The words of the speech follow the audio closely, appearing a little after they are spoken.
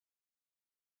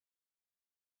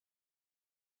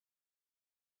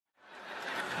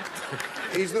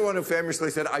He's the one who famously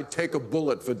said, "I'd take a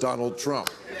bullet for Donald Trump."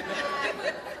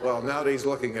 Well, now that he's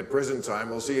looking at prison time,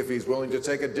 we'll see if he's willing to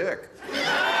take a dick.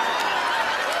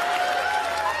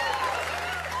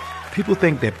 People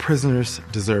think that prisoners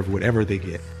deserve whatever they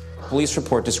get. Police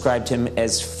report described him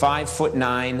as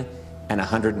 5'9" and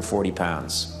 140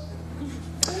 pounds.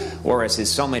 Or as his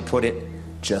cellmate put it,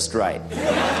 just right.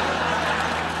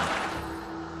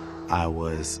 I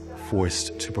was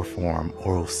forced to perform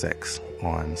oral sex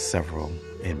on several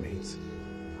inmates.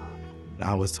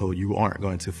 I was told, you aren't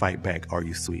going to fight back, are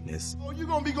you, sweetness? Oh, you're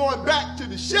going to be going back to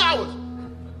the showers.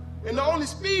 And the only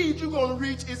speed you're going to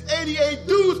reach is 88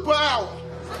 dudes per hour.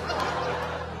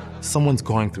 Someone's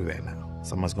going through that now.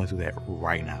 Someone's going through that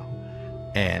right now.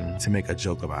 And to make a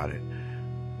joke about it,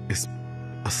 it's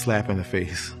a slap in the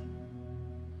face.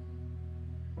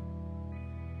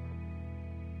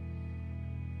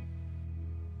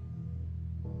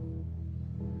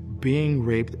 Being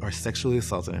raped or sexually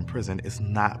assaulted in prison is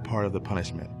not part of the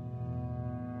punishment.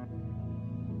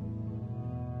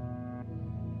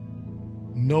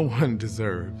 No one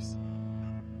deserves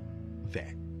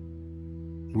that.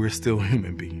 We're still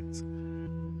human beings.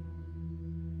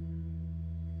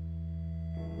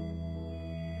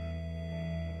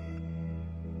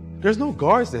 There's no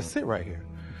guards that sit right here.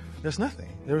 There's nothing.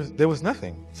 There was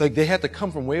nothing. It's like they had to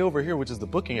come from way over here, which is the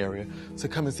booking area, to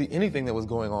come and see anything that was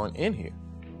going on in here.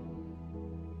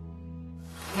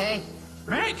 Hey.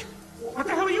 Meg, what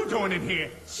the hell are you doing in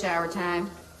here? Shower time.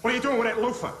 What are you doing with that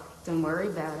loofah? Don't worry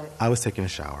about it. I was taking a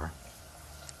shower,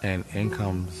 and in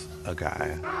comes a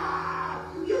guy.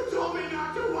 You told me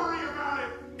not to worry about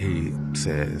it. He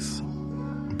says,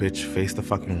 "Bitch, face the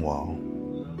fucking wall,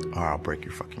 or I'll break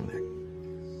your fucking neck."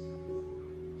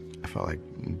 I felt like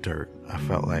dirt. I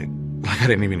felt like I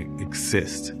didn't even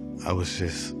exist. I was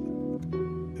just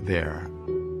there.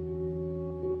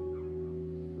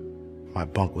 My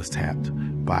bunk was tapped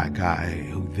by a guy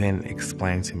who then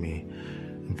explained to me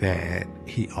that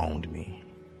he owned me.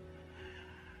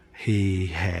 He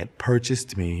had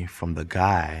purchased me from the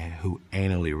guy who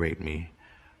anally raped me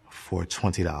for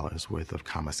 $20 worth of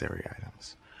commissary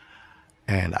items.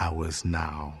 And I was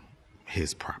now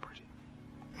his property.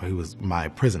 He was my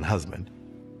prison husband.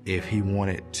 If he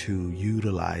wanted to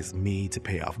utilize me to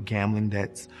pay off gambling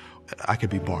debts, I could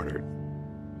be bartered.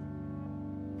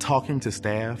 Talking to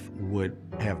staff would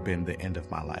have been the end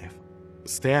of my life.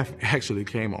 Staff actually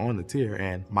came on the tier,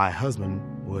 and my husband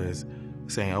was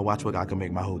saying, "Oh, watch what I can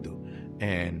make my hoe do."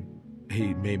 And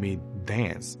he made me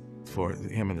dance for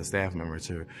him and the staff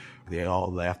members. They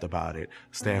all laughed about it.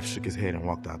 Staff shook his head and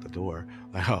walked out the door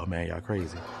like, "Oh man, y'all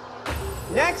crazy."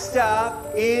 Next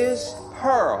up is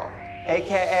Pearl,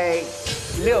 AKA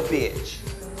Lil Bitch.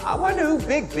 I wonder who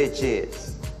Big Bitch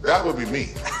is. That would be me.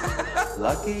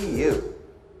 Lucky you.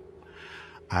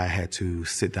 I had to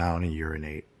sit down and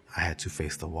urinate. I had to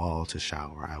face the wall to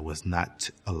shower. I was not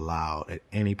allowed at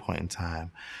any point in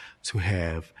time to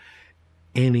have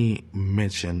any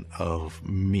mention of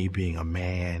me being a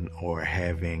man or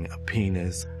having a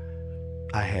penis.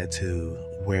 I had to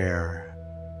wear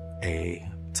a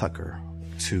tucker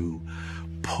to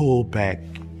pull back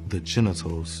the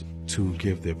genitals to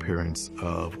give the appearance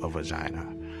of a vagina.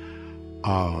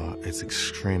 It's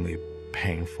extremely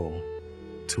painful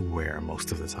to wear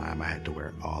most of the time. I had to wear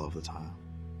it all of the time.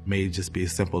 May just be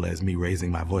as simple as me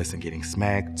raising my voice and getting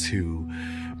smacked, to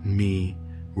me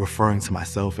referring to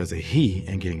myself as a he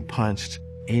and getting punched.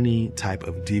 Any type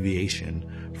of deviation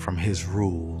from his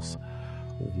rules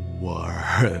were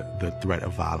the threat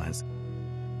of violence.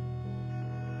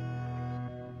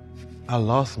 I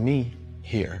lost me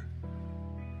here.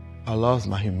 I lost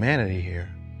my humanity here.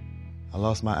 I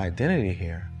lost my identity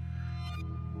here.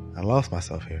 I lost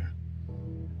myself here.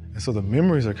 And so the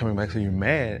memories are coming back, so you're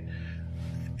mad,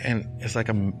 and it's like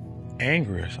I'm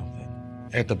angry or something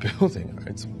at the building.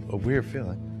 It's a weird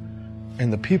feeling.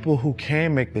 And the people who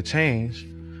can make the change,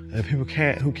 and the people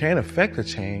who can affect the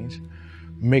change,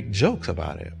 make jokes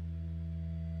about it.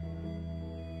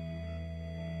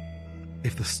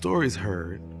 If the story's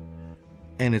heard,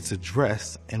 and it's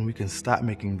addressed, and we can stop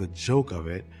making the joke of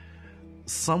it,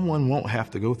 someone won't have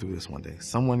to go through this one day.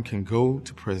 Someone can go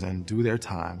to prison, do their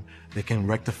time, they can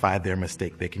rectify their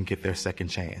mistake, they can get their second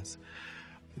chance.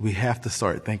 We have to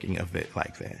start thinking of it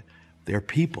like that. They're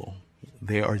people.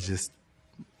 They are just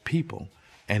people,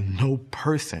 and no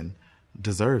person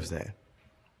deserves that.